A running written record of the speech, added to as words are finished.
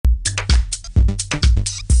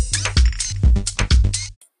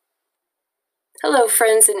Hello,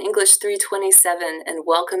 friends in English 327, and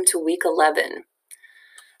welcome to week 11.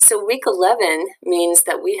 So week 11 means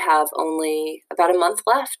that we have only about a month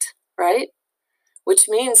left, right? Which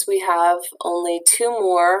means we have only 2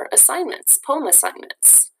 more assignments, poem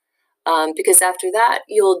assignments. Because after that,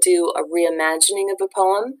 you'll do a reimagining of a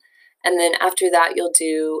poem, and then after that, you'll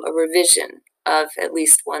do a revision of at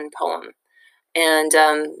least one poem. And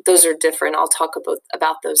those are different. I'll talk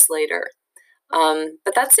about those later.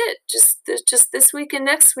 But that's it, just this week and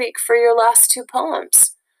next week for your last 2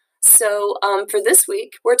 poems. So for this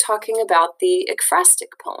week, we're talking about the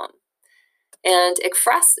ekphrastic poem. And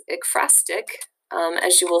ekphrastic,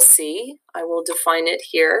 as you will see, I will define it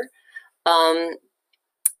here.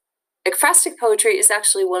 Ekphrastic poetry is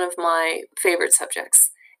actually one of my favorite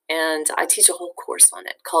subjects, and I teach a whole course on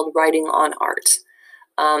it called Writing on Art.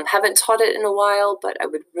 Haven't taught it in a while, but I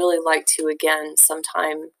would really like to again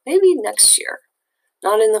sometime, maybe next year.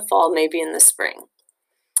 Not in the fall, maybe in the spring.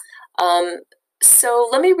 So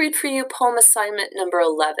let me read for you poem assignment number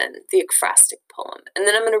 11, the ekphrastic poem, and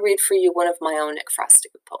then I'm going to read for you one of my own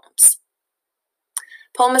ekphrastic poems.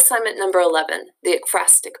 Poem assignment number 11, the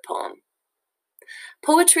ekphrastic poem.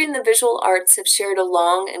 Poetry and the visual arts have shared a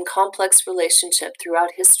long and complex relationship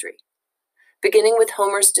throughout history, beginning with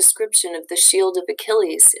Homer's description of the shield of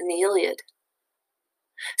Achilles in the Iliad.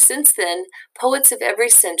 Since then, poets of every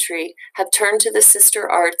century have turned to the sister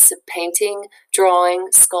arts of painting, drawing,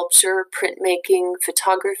 sculpture, printmaking,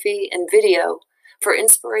 photography, and video for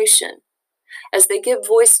inspiration, as they give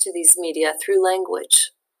voice to these media through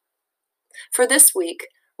language. For this week,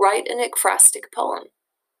 write an ekphrastic poem.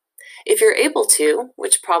 If you're able to,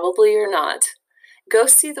 which probably you're not, go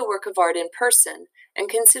see the work of art in person and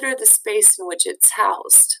consider the space in which it's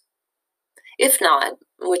housed. If not,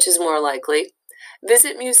 which is more likely,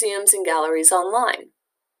 visit museums and galleries online.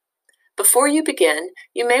 Before you begin,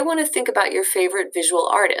 you may want to think about your favorite visual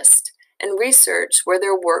artist and research where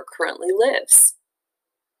their work currently lives.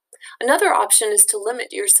 Another option is to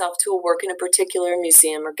limit yourself to a work in a particular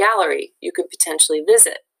museum or gallery you could potentially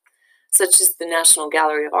visit, such as the National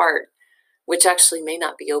Gallery of Art, which actually may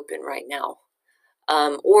not be open right now,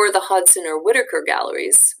 or the Hudson or Whitaker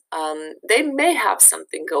galleries. They may have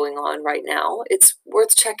something going on right now. It's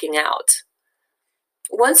worth checking out.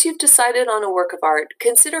 Once you've decided on a work of art,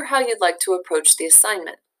 consider how you'd like to approach the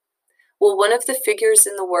assignment. Will one of the figures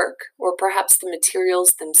in the work, or perhaps the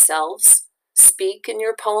materials themselves, speak in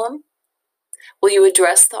your poem? Will you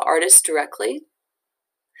address the artist directly?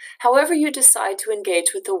 However you decide to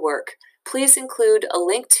engage with the work, please include a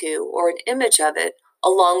link to or an image of it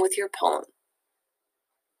along with your poem.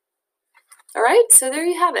 All right, so there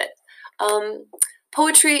you have it.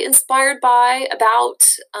 Poetry inspired by,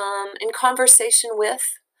 about, in conversation with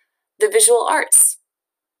the visual arts,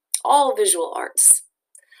 all visual arts.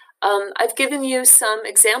 I've given you some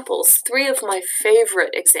examples, 3 of my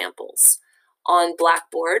favorite examples on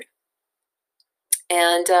Blackboard.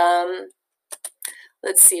 And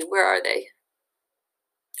let's see, where are they?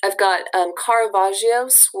 I've got Caravaggio,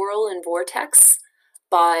 Swirl and Vortex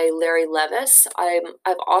by Larry Levis.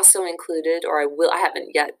 I've also included, or I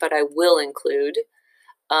haven't yet, but I will include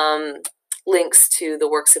links to the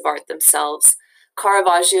works of art themselves.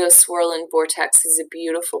 Caravaggio, Swirl and Vortex is a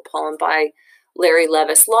beautiful poem by Larry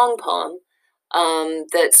Levis, long poem,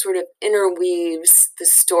 that sort of interweaves the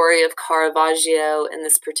story of Caravaggio and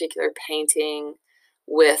this particular painting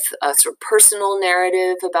with a sort of personal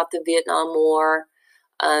narrative about the Vietnam War.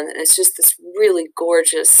 And it's just this really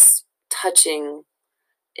gorgeous, touching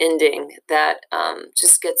ending that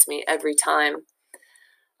just gets me every time.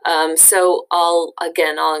 So I'll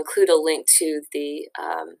include a link to the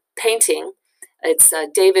painting. It's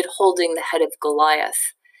David holding the head of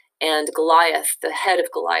Goliath, and Goliath, the head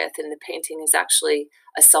of Goliath in the painting, is actually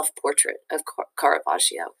a self-portrait of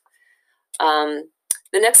Caravaggio.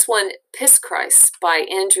 The next one, Piss Christ by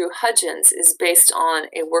Andrew Hudgens, is based on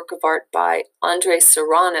a work of art by Andre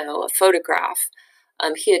Serrano, a photograph.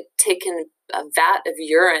 He had taken a vat of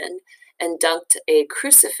urine and dunked a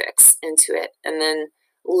crucifix into it, and then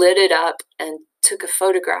lit it up and took a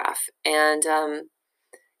photograph. And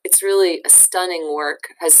it's really a stunning work,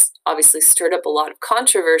 has obviously stirred up a lot of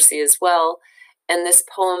controversy as well. And this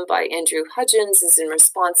poem by Andrew Hudgens is in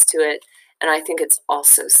response to it. And I think it's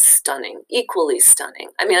also stunning, equally stunning.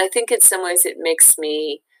 I mean, I think in some ways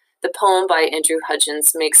the poem by Andrew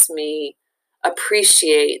Hudgens makes me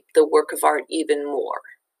appreciate the work of art even more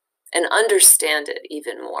and understand it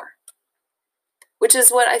even more, which is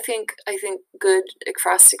what I think good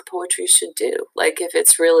ekphrastic poetry should do. Like if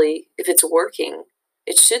it's working,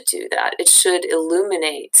 it should do that. It should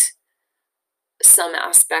illuminate some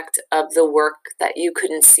aspect of the work that you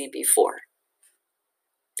couldn't see before.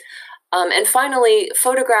 And finally,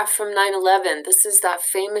 photograph from 9/11. This is that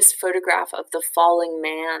famous photograph of the falling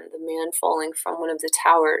man, the man falling from one of the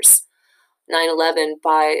towers, 9/11,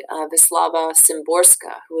 by Wisława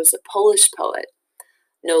Szymborska, who was a Polish poet,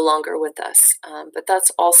 no longer with us. But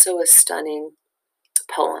that's also a stunning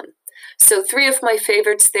poem. So 3 of my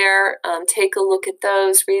favorites there. Take a look at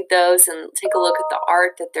those, read those, and take a look at the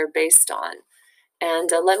art that they're based on.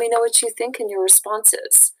 And let me know what you think in your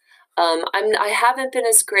responses. I haven't been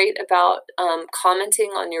as great about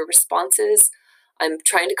commenting on your responses. I'm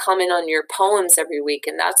trying to comment on your poems every week,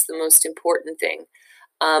 and that's the most important thing.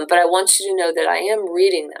 But I want you to know that I am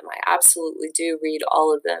reading them. I absolutely do read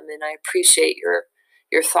all of them, and I appreciate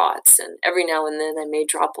your thoughts. And every now and then I may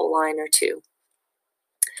drop a line or two.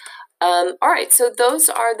 All right, so those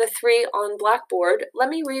are the 3 on Blackboard. Let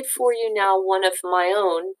me read for you now one of my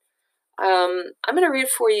own. I'm going to read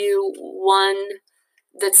for you one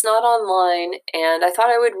that's not online, and I thought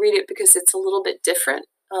I would read it because it's a little bit different.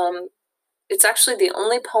 It's actually the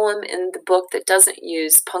only poem in the book that doesn't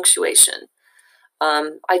use punctuation.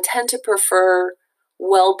 I tend to prefer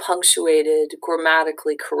well-punctuated,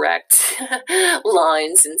 grammatically correct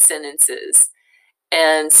lines and sentences.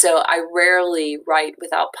 And so I rarely write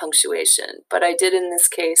without punctuation, but I did in this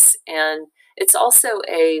case, and it's also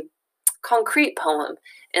a concrete poem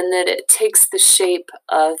in that it takes the shape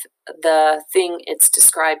of the thing it's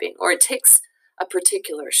describing, or it takes a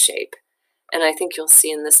particular shape. And I think you'll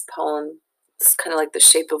see in this poem, it's kind of like the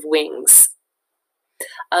shape of wings.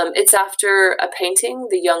 It's after a painting,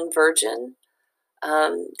 The Young Virgin,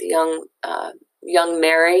 the young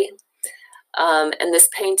Mary. And this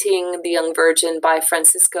painting, The Young Virgin, by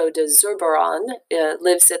Francisco de Zurbarán,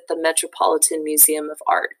 lives at the Metropolitan Museum of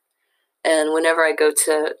Art. And whenever I go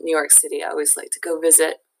to New York City, I always like to go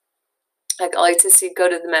visit. I like to go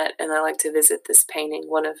to the Met, and I like to visit this painting,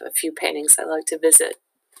 one of a few paintings I like to visit.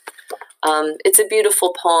 It's a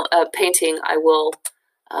beautiful painting. I will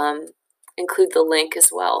include the link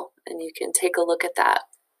as well, and you can take a look at that.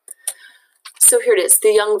 So here it is,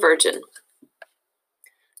 The Young Virgin.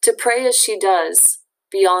 To pray as she does,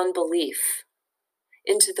 beyond belief,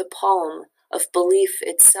 into the palm of belief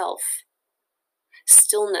itself.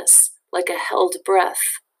 Stillness like a held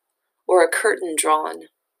breath, or a curtain drawn.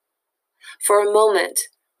 For a moment,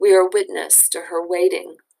 we are witness to her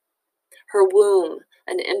waiting. Her womb,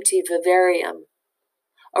 an empty vivarium.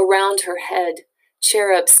 Around her head,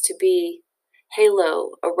 cherubs to be,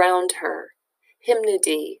 halo around her,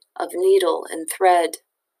 hymnody of needle and thread,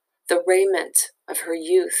 the raiment of her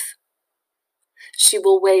youth. She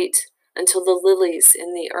will wait until the lilies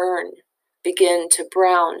in the urn begin to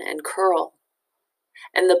brown and curl,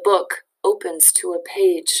 and the book opens to a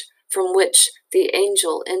page from which the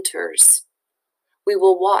angel enters. We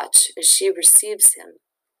will watch as she receives him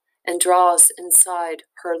and draws inside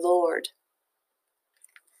her Lord.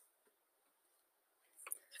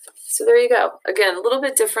 So there you go. Again, a little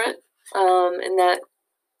bit different in that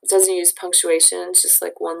it doesn't use punctuation. It's just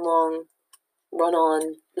like one long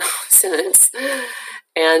run-on sentence.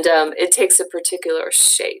 And it takes a particular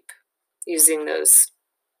shape using those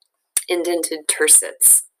indented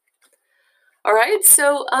tercets. All right,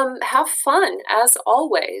 so have fun, as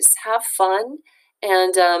always. Have fun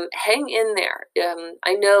and hang in there.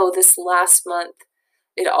 I know this last month,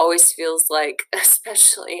 it always feels like,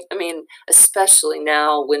 especially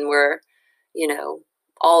now when we're,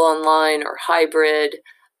 all online or hybrid,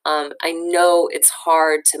 I know it's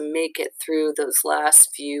hard to make it through those last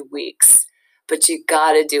few weeks, but you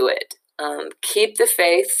gotta do it. Keep the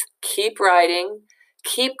faith, keep writing,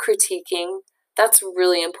 keep critiquing. That's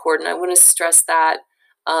really important. I want to stress that.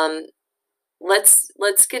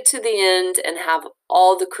 Let's get to the end and have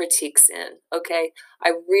all the critiques in, okay?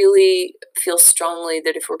 I really feel strongly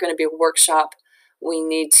that if we're going to be a workshop, we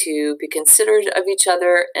need to be considerate of each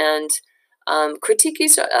other and critique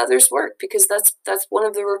each other's work, because that's one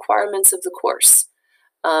of the requirements of the course.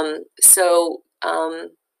 So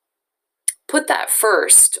put that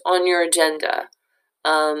first on your agenda.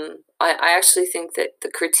 I actually think that the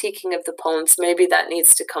critiquing of the poems, maybe that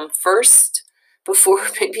needs to come first before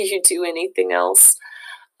maybe you do anything else,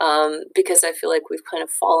 because I feel like we've kind of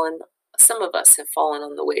some of us have fallen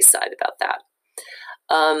on the wayside about that.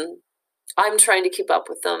 I'm trying to keep up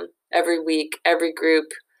with them every week, every group,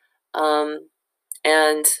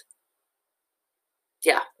 and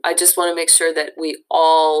yeah, I just want to make sure that we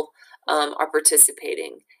all are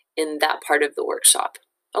participating in that part of the workshop,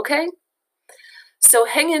 okay? So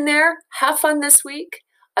hang in there, have fun this week.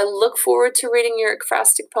 I look forward to reading your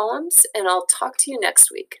ekphrastic poems, and I'll talk to you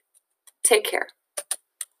next week. Take care.